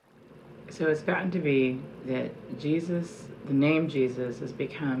So it's gotten to be that Jesus, the name Jesus, has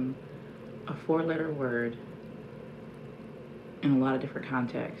become a four-letter word in a lot of different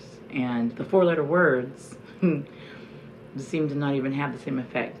contexts. And the four-letter words seem to not even have the same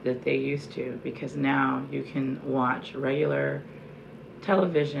effect that they used to, because now you can watch regular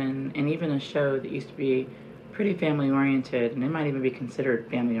television and even a show that used to be pretty family oriented, and it might even be considered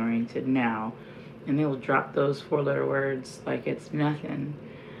family oriented now, and they will drop those four-letter words like it's nothing.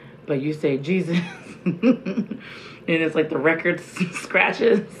 But you say Jesus, and it's like the record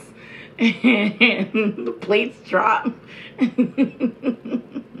scratches and the plates drop. And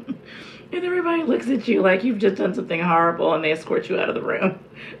everybody looks at you like you've just done something horrible, and they escort you out of the room.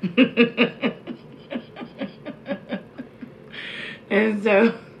 and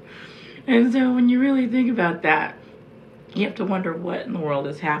so, and so when you really think about that, you have to wonder what in the world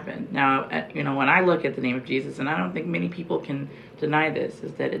has happened. Now, when I look at the name of Jesus, and I don't think many people can deny this,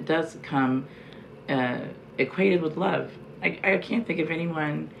 is that it does come equated with love. I can't think of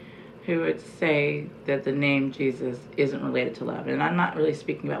anyone who would say that the name Jesus isn't related to love. And I'm not really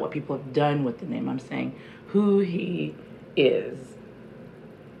speaking about what people have done with the name. I'm saying who he is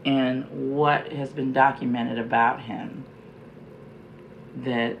and what has been documented about him,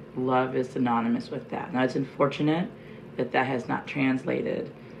 that love is synonymous with that. Now, it's unfortunate that that has not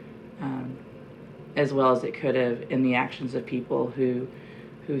translated as well as it could have in the actions of people who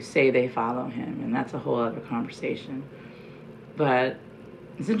say they follow him, and that's a whole other conversation. But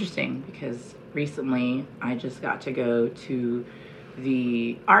it's interesting because recently I just got to go to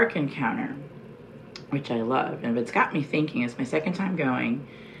the Ark Encounter, which I love, and it's got me thinking. It's my second time going,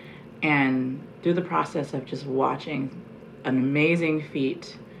 and through the process of just watching an amazing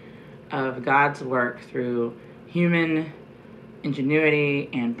feat of God's work through human ingenuity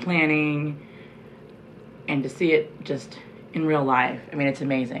and planning, and to see it just in real life. I mean, it's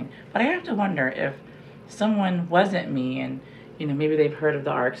amazing. But I have to wonder if someone wasn't me, and maybe they've heard of the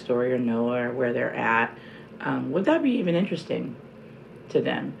Ark story or Noah or where they're at, would that be even interesting to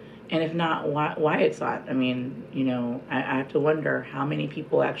them? And if not, why it's not? I mean, I have to wonder how many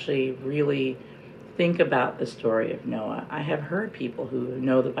people actually really think about the story of Noah. I have heard people who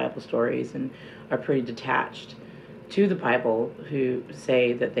know the Bible stories and are pretty detached to the Bible who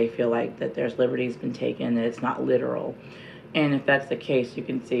say that they feel like that there's liberties been taken, that it's not literal. And if that's the case,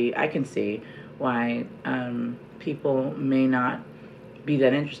 I can see why people may not be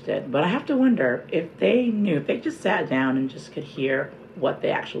that interested. But I have to wonder if they just sat down and just could hear what the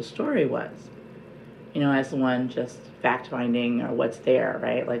actual story was, as one just fact-finding or what's there,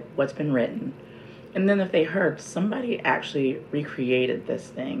 right? Like what's been written. And then if they heard somebody actually recreated this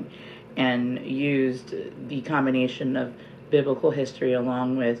thing and used the combination of biblical history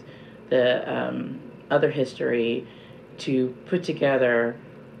along with the other history to put together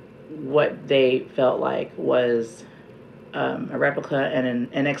what they felt like was a replica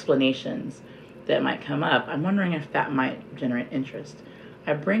and explanations that might come up, I'm wondering if that might generate interest.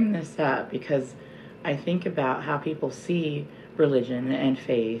 I bring this up because I think about how people see religion and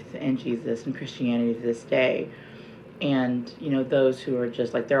faith and Jesus and Christianity to this day. And, those who are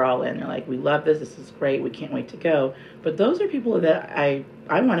just like, they're all in. They're like, we love this. This is great. We can't wait to go. But those are people that I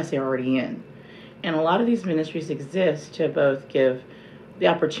want to say are already in. And a lot of these ministries exist to both give the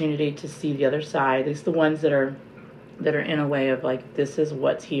opportunity to see the other side, at least the ones that are in a way of like, this is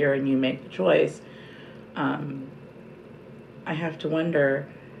what's here and you make the choice. I have to wonder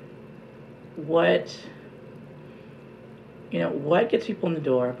what gets people in the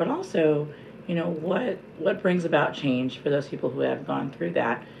door, but also, what brings about change for those people who have gone through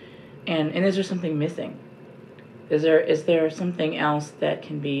that, and is there something missing? Is there something else that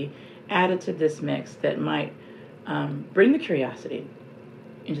can be added to this mix that might bring the curiosity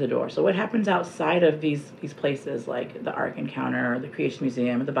into the door? So what happens outside of these places like the Ark Encounter or the Creation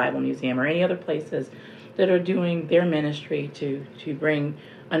Museum or the Bible Museum or any other places that are doing their ministry to bring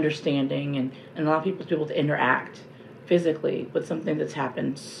understanding and allow people to be able to interact physically with something that's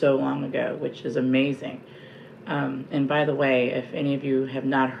happened so long ago, which is amazing. And by the way, if any of you have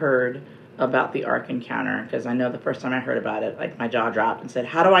not heard about the Ark Encounter, because I know the first time I heard about it, like my jaw dropped and said,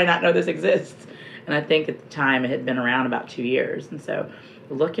 how do I not know this exists? And I think at the time it had been around about 2 years. And so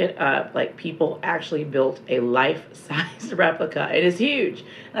look it up. Like, people actually built a life-size replica. It is huge.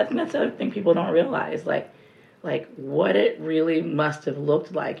 And I think that's the other thing people don't realize, like what it really must have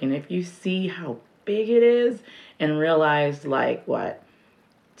looked like. And if you see how big it is and realize, like, what,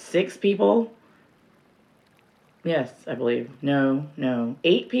 6 people? Yes, I believe. No.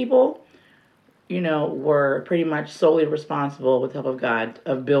 8 people, were pretty much solely responsible with the help of God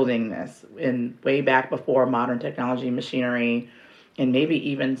of building this in way back before modern technology, machinery, and maybe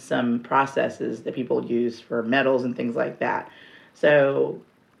even some processes that people use for metals and things like that. So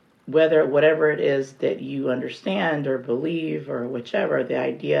whatever it is that you understand or believe or whichever, the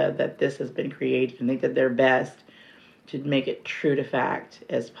idea that this has been created and they did their best to make it true to fact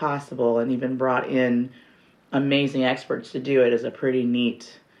as possible and even brought in amazing experts to do it is a pretty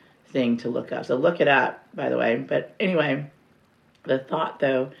neat thing to look up. So look it up, by the way. But anyway, the thought,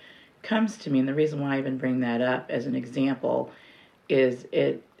 though, comes to me, and the reason why I even bring that up as an example is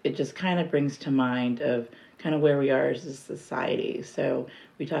it just kind of brings to mind of kind of where we are as a society. So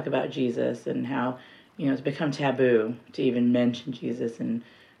we talk about Jesus and how, it's become taboo to even mention Jesus. And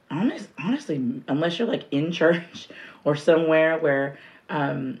honestly, unless you're like in church or somewhere where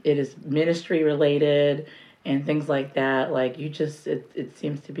it is ministry related and things like that, like it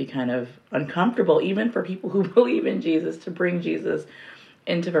seems to be kind of uncomfortable, even for people who believe in Jesus, to bring Jesus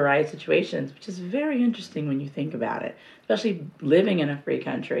into a variety of situations, which is very interesting when you think about it, especially living in a free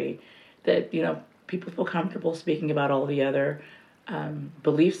country, that, people feel comfortable speaking about all the other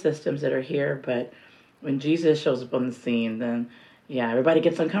belief systems that are here. But when Jesus shows up on the scene, then, yeah, everybody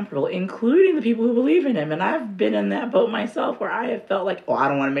gets uncomfortable, including the people who believe in him. And I've been in that boat myself where I have felt like, I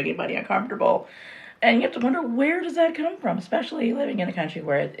don't want to make anybody uncomfortable. And you have to wonder, where does that come from, especially living in a country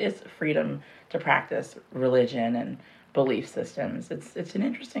where it is freedom to practice religion and belief systems. It's an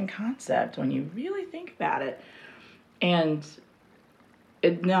interesting concept when you really think about it. And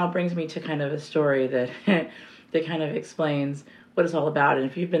it now brings me to kind of a story that that kind of explains what it's all about. And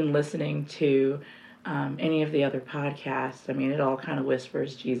if you've been listening to any of the other podcasts, I mean, it all kind of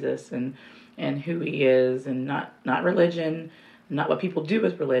whispers Jesus and who he is, and not religion, not what people do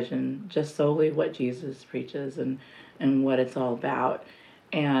with religion, just solely what Jesus preaches and what it's all about.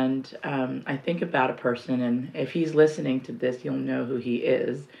 And I think about a person, and if he's listening to this, you'll know who he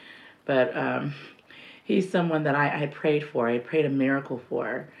is. But he's someone that I had prayed for. I had prayed a miracle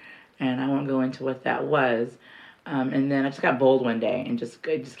for, and I won't go into what that was. And then I just got bold one day, and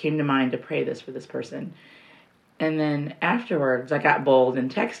it just came to mind to pray this for this person. And then afterwards, I got bold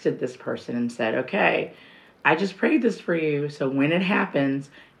and texted this person and said, okay, I just prayed this for you, so when it happens,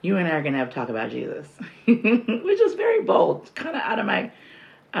 you and I are going to have to talk about Jesus. Which is very bold. It's kind of out of my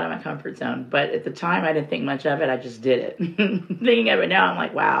comfort zone. But at the time, I didn't think much of it. I just did it. Thinking of it now, I'm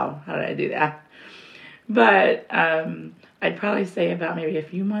like, wow, how did I do that? But I'd probably say about maybe a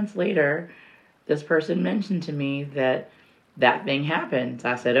few months later, this person mentioned to me that thing happened. So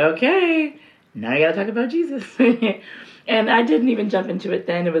I said, okay, now you got to talk about Jesus. And I didn't even jump into it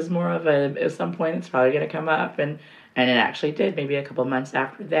then. It was more of at some point it's probably going to come up. And it actually did, maybe a couple months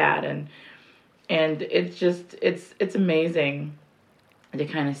after that. And it's just, it's amazing to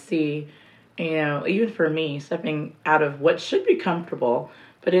kind of see, even for me, stepping out of what should be comfortable,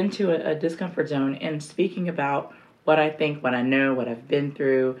 but into a discomfort zone and speaking about what I think, what I know, what I've been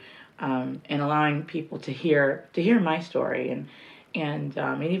through, and allowing people to hear my story. And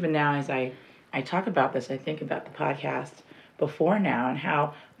even now, as I talk about this, I think about the podcast before now and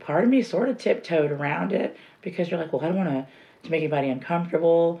how part of me sort of tiptoed around it because you're like, well, I don't want to make anybody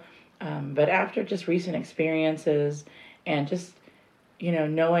uncomfortable. But after just recent experiences and just,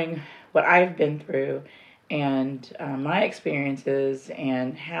 knowing what I've been through and my experiences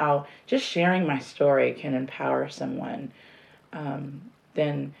and how just sharing my story can empower someone,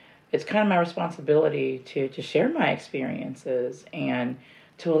 then it's kind of my responsibility to share my experiences and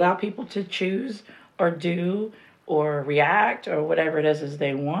to allow people to choose or do or react or whatever it is as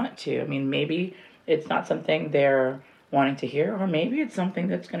they want to. I mean, maybe it's not something they're wanting to hear, or maybe it's something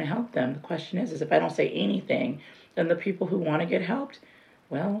that's going to help them. The question is if I don't say anything, then the people who want to get helped,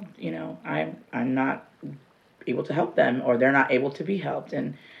 well, I'm not able to help them, or they're not able to be helped.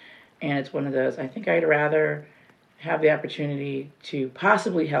 And it's one of those, I think I'd rather have the opportunity to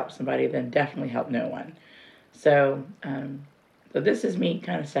possibly help somebody than definitely help no one. So this is me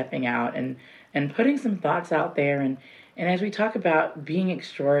kind of stepping out and putting some thoughts out there. And as we talk about being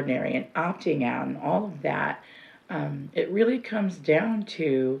extraordinary and opting out and all of that, it really comes down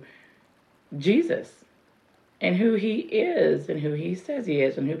to Jesus and who he is and who he says he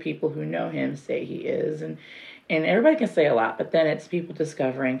is and who people who know him say he is. And everybody can say a lot, but then it's people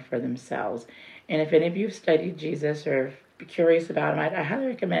discovering for themselves. And if any of you have studied Jesus or be curious about him, I highly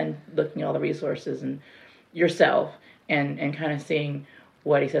recommend looking at all the resources and yourself and kind of seeing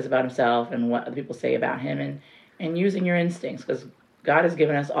what he says about himself and what other people say about him and using your instincts, because God has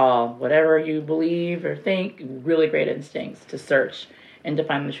given us all, whatever you believe or think, really great instincts to search and to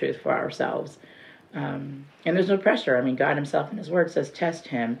find the truth for ourselves. And there's no pressure. I mean, God himself in his word says, test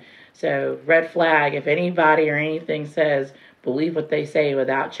him. So red flag, if anybody or anything says, believe what they say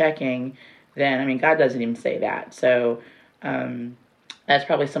without checking, then, God doesn't even say that. So that's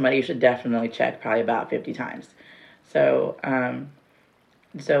probably somebody you should definitely check probably about 50 times. So,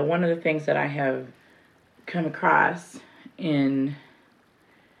 so one of the things that I have come across in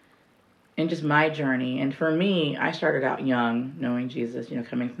just my journey, and for me, I started out young, knowing Jesus,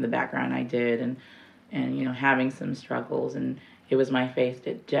 coming from the background I did, and having some struggles, and it was my faith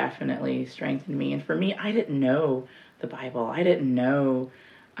that definitely strengthened me. And for me, I didn't know the Bible. I didn't know,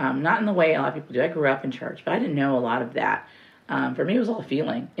 not in the way a lot of people do. I grew up in church, but I didn't know a lot of that. For me, it was all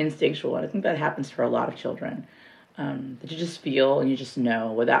feeling, instinctual, and I think that happens for a lot of children. That you just feel and you just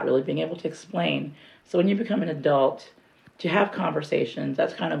know without really being able to explain. So when you become an adult, to have conversations,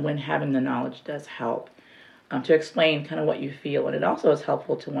 that's kind of when having the knowledge does help, to explain kind of what you feel. And it also is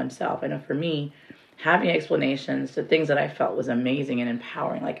helpful to oneself. I know for me, having explanations to things that I felt was amazing and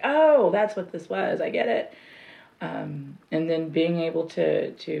empowering, like, oh, that's what this was, I get it. And then being able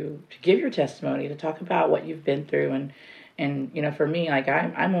to give your testimony, to talk about what you've been through. And for me, like,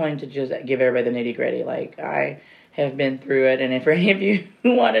 I'm willing to just give everybody the nitty gritty. Like, I have been through it, and if for any of you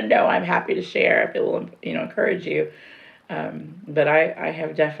who want to know, I'm happy to share if it will, encourage you. But I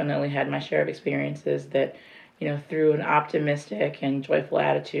have definitely had my share of experiences that, through an optimistic and joyful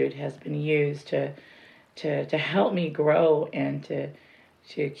attitude, has been used to help me grow and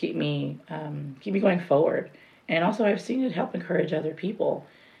to keep me going forward. And also, I've seen it help encourage other people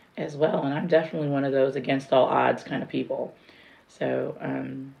as well. And I'm definitely one of those against all odds kind of people. So,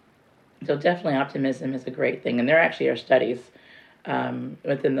 so definitely optimism is a great thing. And there actually are studies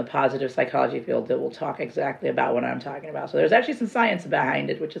within the positive psychology field that will talk exactly about what I'm talking about. So there's actually some science behind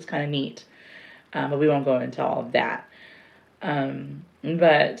it, which is kind of neat. But we won't go into all of that.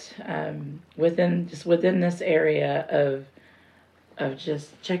 But within this area of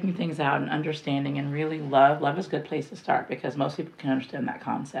just checking things out and understanding and really love is a good place to start, because most people can understand that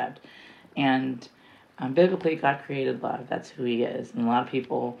concept. And biblically, God created love. That's who He is. And a lot of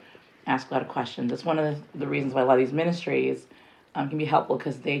people ask a lot of questions. It's one of the reasons why a lot of these ministries can be helpful,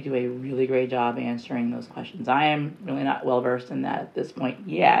 because they do a really great job answering those questions. I am really not well versed in that at this point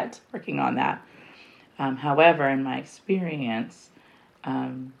yet, working on that. However, in my experience,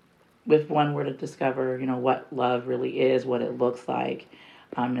 if one were to discover, what love really is, what it looks like,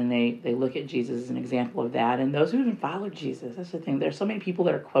 and they look at Jesus as an example of that, and those who even followed Jesus, that's the thing. There's so many people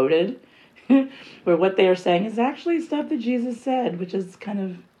that are quoted where what they are saying is actually stuff that Jesus said, which is kind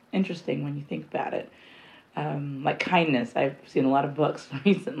of interesting when you think about it. Like kindness. I've seen a lot of books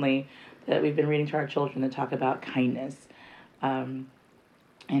recently that we've been reading to our children that talk about kindness,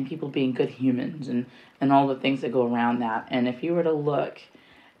 and people being good humans, and all the things that go around that. And if you were to look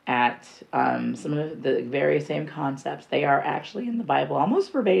at some of the very same concepts, they are actually in the Bible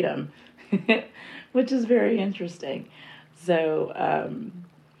almost verbatim, which is very interesting. So,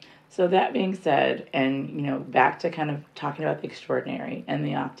 so that being said, and back to kind of talking about the extraordinary and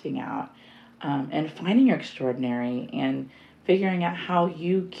the opting out, and finding your extraordinary and figuring out how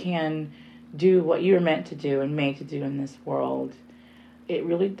you can do what you were meant to do and made to do in this world, it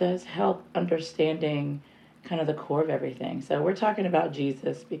really does help understanding kind of the core of everything. So we're talking about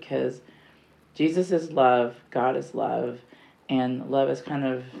Jesus because Jesus is love, God is love, and love is kind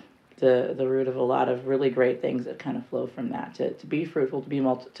of the root of a lot of really great things that kind of flow from that. To be fruitful,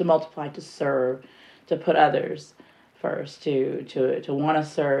 to multiply, to serve, to put others first, to want to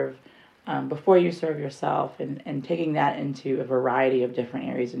serve before you serve yourself, and taking that into a variety of different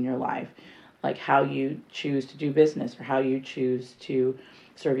areas in your life, like how you choose to do business or how you choose to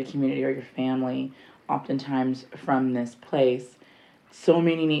serve your community or your family. Oftentimes from this place, so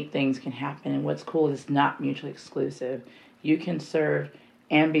many neat things can happen, and what's cool is it's not mutually exclusive. You can serve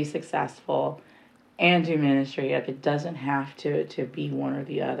and be successful and do ministry. Like, it doesn't have to be one or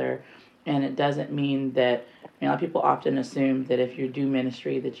the other. And it doesn't mean that, a lot of people often assume that if you do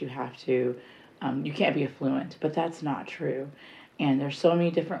ministry that you have to, you can't be affluent, but that's not true. And there's so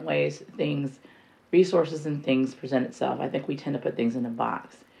many different ways resources and things present itself. I think we tend to put things in a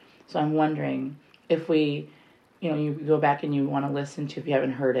box. So I'm wondering if we, you go back and you want to listen to, if you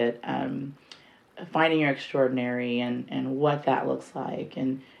haven't heard it, Finding Your Extraordinary, and what that looks like.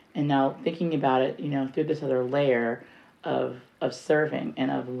 And now thinking about it, through this other layer of serving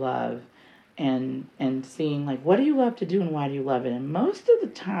and of love, and seeing, like, what do you love to do and why do you love it? And most of the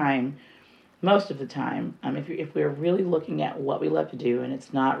time, if we're really looking at what we love to do, and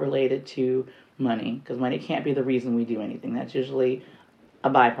it's not related to money, because money can't be the reason we do anything. That's usually a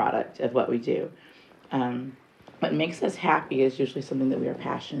byproduct of what we do. What makes us happy is usually something that we are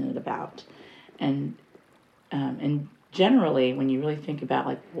passionate about. And generally, when you really think about,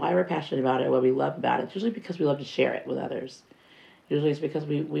 like, why we're passionate about it, what we love about it, it's usually because we love to share it with others. Usually it's because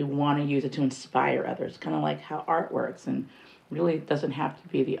we want to use it to inspire others, kind of like how art works. And really doesn't have to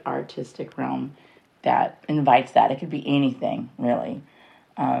be the artistic realm that invites that. It could be anything, really,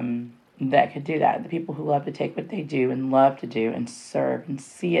 that could do that. The people who love to take what they do and love to do and serve and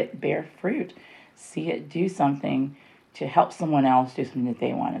see it bear fruit, see it do something to help someone else do something that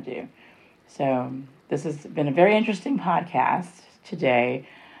they want to do. So this has been a very interesting podcast today.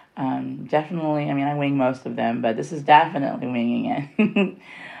 Definitely, I mean, I wing most of them, but this is definitely winging it.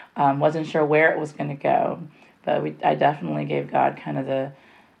 Wasn't sure where it was going to go, but I definitely gave God kind of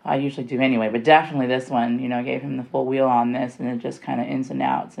I usually do anyway, but definitely this one, gave him the full wheel on this, and it just kind of ins and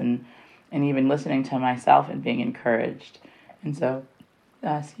outs, and even listening to myself and being encouraged. And so,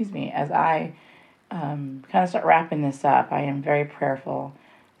 as I kind of start wrapping this up, I am very prayerful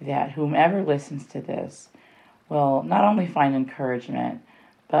that whomever listens to this will not only find encouragement,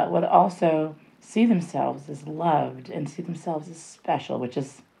 but would also see themselves as loved and see themselves as special, which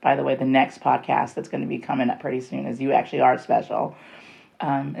is, by the way, the next podcast that's going to be coming up pretty soon, is You Actually Are Special.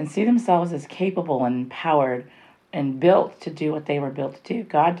 And see themselves as capable and empowered and built to do what they were built to do.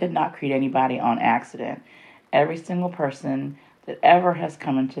 God did not create anybody on accident. Every single person that ever has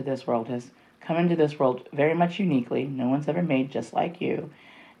come into this world has come into this world very much uniquely. No one's ever made just like you.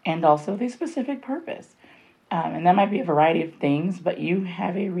 And also with a specific purpose. And that might be a variety of things, but you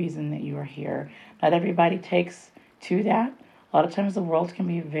have a reason that you are here. Not everybody takes to that. A lot of times the world can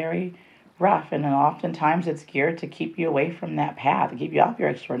be very rough, and then oftentimes it's geared to keep you away from that path, to keep you off your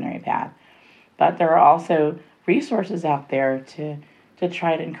extraordinary path. But there are also resources out there to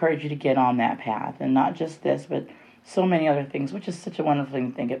try to encourage you to get on that path, and not just this, but so many other things, which is such a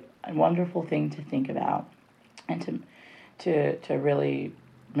wonderful thing to think about, and to really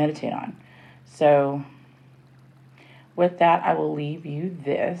meditate on. So with that, I will leave you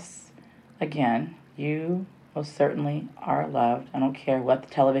this. Again, you most certainly are loved. I don't care what the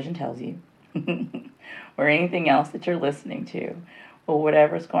television tells you or anything else that you're listening to or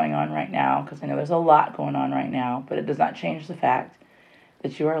whatever's going on right now, because I know there's a lot going on right now, but it does not change the fact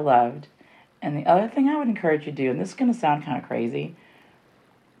that you are loved. And the other thing I would encourage you to do, and this is going to sound kind of crazy,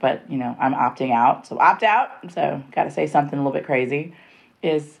 but, I'm opting out, so opt out, so got to say something a little bit crazy,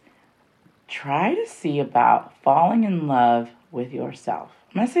 is try to see about falling in love with yourself.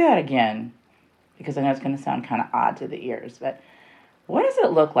 I'm going to say that again, because I know it's going to sound kind of odd to the ears, but what does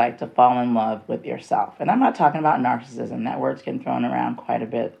it look like to fall in love with yourself? And I'm not talking about narcissism. That word's getting thrown around quite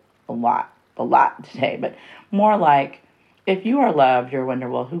a lot today, but more like, if you are loved, you're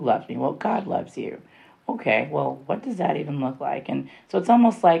wondering, well, who loves me? Well, God loves you. Okay, well, what does that even look like? And so it's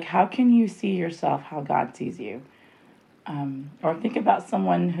almost like, how can you see yourself how God sees you? Or think about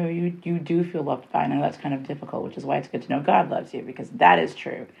someone who you do feel loved by. I know that's kind of difficult, which is why it's good to know God loves you, because that is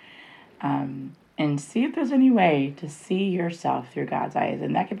true. And see if there's any way to see yourself through God's eyes.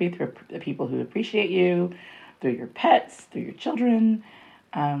 And that could be through the people who appreciate you, through your pets, through your children.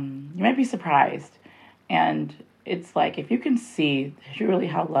 You might be surprised. And it's like, if you can see truly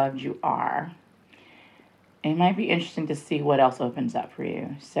how loved you are, it might be interesting to see what else opens up for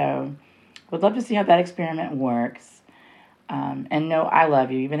you. So would love to see how that experiment works. And know I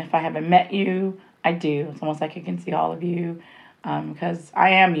love you. Even if I haven't met you, I do. It's almost like I can see all of you. Because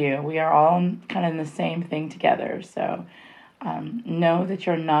I am you. We are all kind of in the same thing together. So know that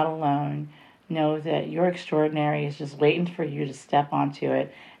you're not alone. Know that your extraordinary is just waiting for you to step onto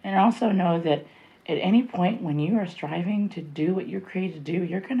it. And also know that at any point when you are striving to do what you're created to do,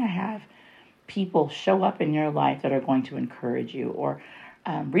 you're going to have people show up in your life that are going to encourage you, or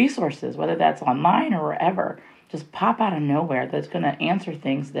resources, whether that's online or wherever, just pop out of nowhere that's going to answer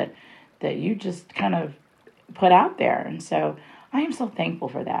things that you just kind of put out there. And so I am so thankful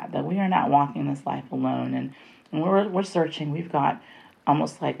for that we are not walking this life alone, and we're searching. We've got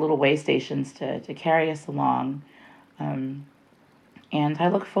almost like little way stations to carry us along. And I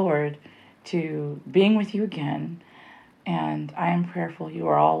look forward to being with you again, and I am prayerful you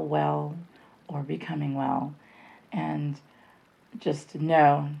are all well or becoming well. And just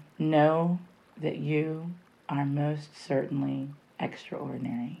know that you are most certainly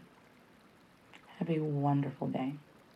extraordinary. Have a wonderful day.